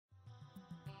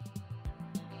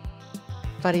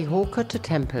Varihoka to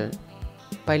Temple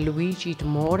by Luigi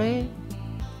D'Amore,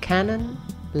 Canon,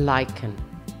 Lichen.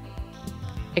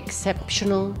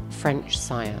 Exceptional French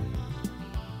sire.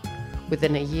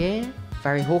 Within a year,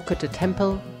 Varihoka de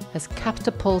Temple has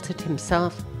catapulted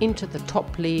himself into the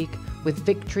top league with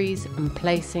victories and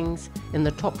placings in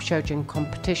the top Shoujin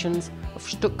competitions of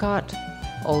Stuttgart,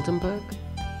 Oldenburg,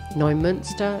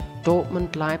 Neumünster,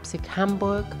 Dortmund, Leipzig,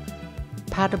 Hamburg,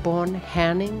 Paderborn,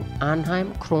 Herning,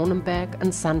 Arnheim, Kronenberg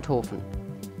and Sandhofen.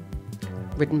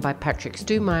 Ridden by Patrick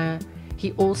Stumeyer,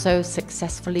 he also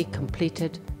successfully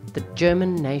completed the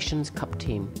German Nations Cup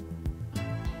team.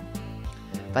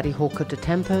 Varihoka de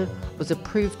Temple was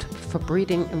approved for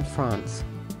breeding in France.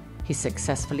 He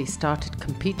successfully started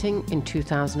competing in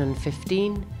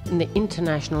 2015 in the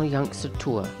International Youngster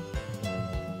Tour.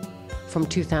 From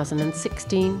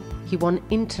 2016, he won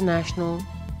international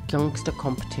youngster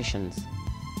competitions.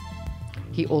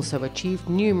 He also achieved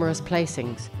numerous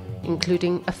placings,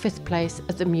 including a 5th place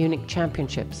at the Munich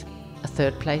Championships, a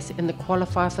 3rd place in the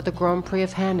qualifier for the Grand Prix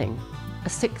of Herning, a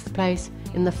 6th place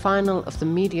in the final of the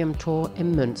Medium Tour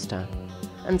in Münster,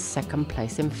 and 2nd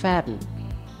place in Verden.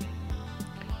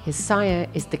 His sire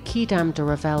is the Quidam de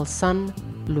Revel's son,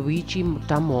 Luigi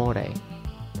D'Amore,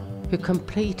 who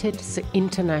competed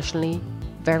internationally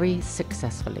very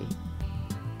successfully.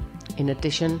 In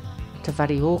addition to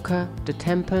Varihoka de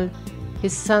Temple,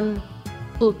 his son,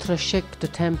 Ultra Chic de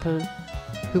Temple,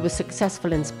 who was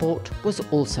successful in sport, was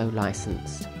also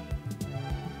licensed.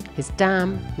 His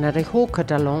dam, Varihoka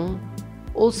d'Along,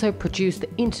 also produced the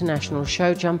international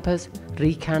show jumpers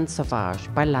Rican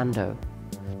Sauvage by Lando,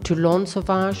 Toulon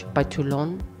Sauvage by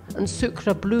Toulon, and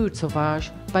Sucre Bleu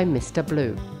Sauvage by Mr.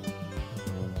 Blue.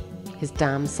 His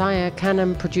dam sire,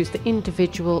 Canon, produced the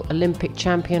individual Olympic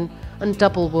champion and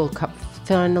double World Cup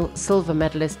final silver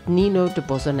medalist Nino de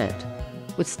Bozonet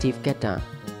with Steve Guedin.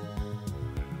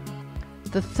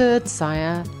 The 3rd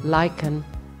sire, Lichen,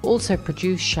 also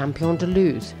produced Champion de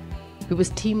Luz, who was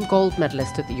team gold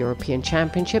medalist at the European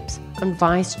Championships and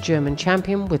vice-German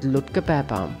champion with Ludger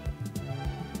Beerbaum,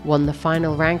 won the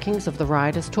final rankings of the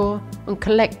Riders' Tour and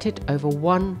collected over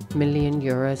 €1 million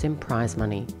in prize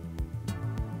money.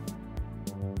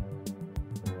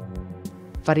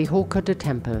 Varihoka de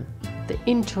Temple, the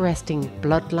interesting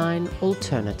bloodline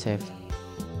alternative.